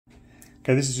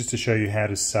Okay, this is just to show you how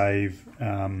to save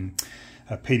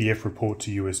a PDF report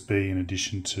to USB in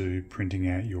addition to printing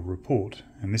out your report.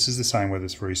 And this is the same whether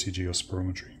it's for ECG or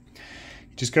spirometry.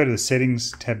 You just go to the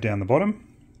Settings tab down the bottom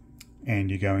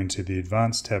and you go into the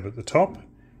Advanced tab at the top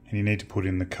and you need to put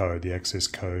in the code. The access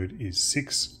code is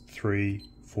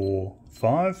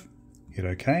 6345. Hit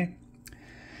OK.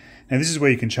 Now this is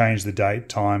where you can change the date,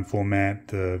 time, format,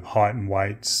 the height and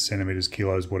weight, centimeters,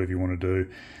 kilos, whatever you want to do.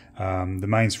 The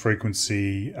mains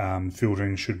frequency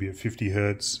filtering should be at 50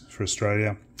 Hertz for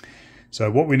Australia.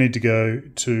 So what we need to go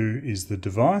to is the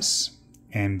device,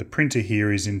 and the printer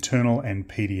here is internal and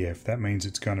PDF. That means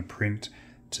it's going to print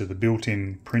to the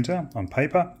built-in printer on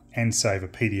paper and save a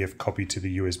PDF copy to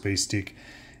the USB stick,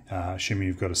 assuming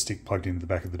you've got a stick plugged into the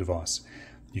back of the device.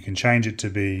 You can change it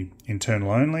to be internal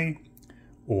only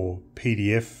or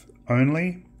PDF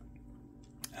only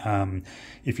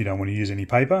if you don't want to use any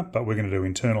paper, but we're going to do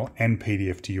internal and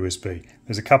PDF to USB.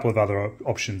 There's a couple of other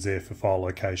options there for file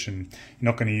location.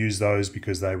 You're not going to use those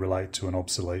because they relate to an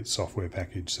obsolete software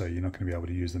package, so you're not going to be able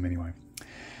to use them anyway.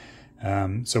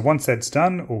 So once that's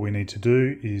done, all we need to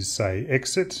do is say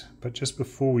exit, but just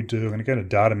before we do, I'm going to go to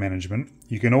data management.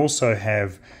 You can also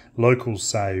have local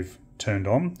save turned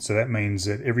on, so that means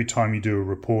that every time you do a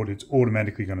report, it's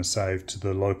automatically going to save to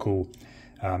the local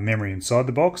memory inside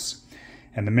the box.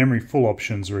 And the memory full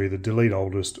options are either delete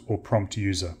oldest or prompt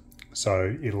user.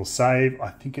 So it'll save,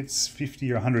 I think it's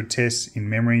 50 or 100 tests in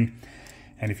memory.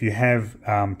 And if you have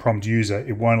prompt user,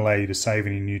 it won't allow you to save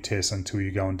any new tests until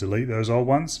you go and delete those old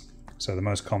ones. So the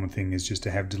most common thing is just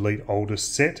to have delete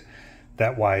oldest set.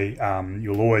 That way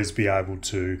you'll always be able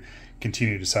to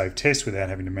continue to save tests without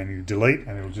having to manually delete,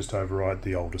 and it'll just override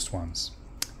the oldest ones.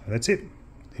 That's it.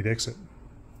 Hit exit.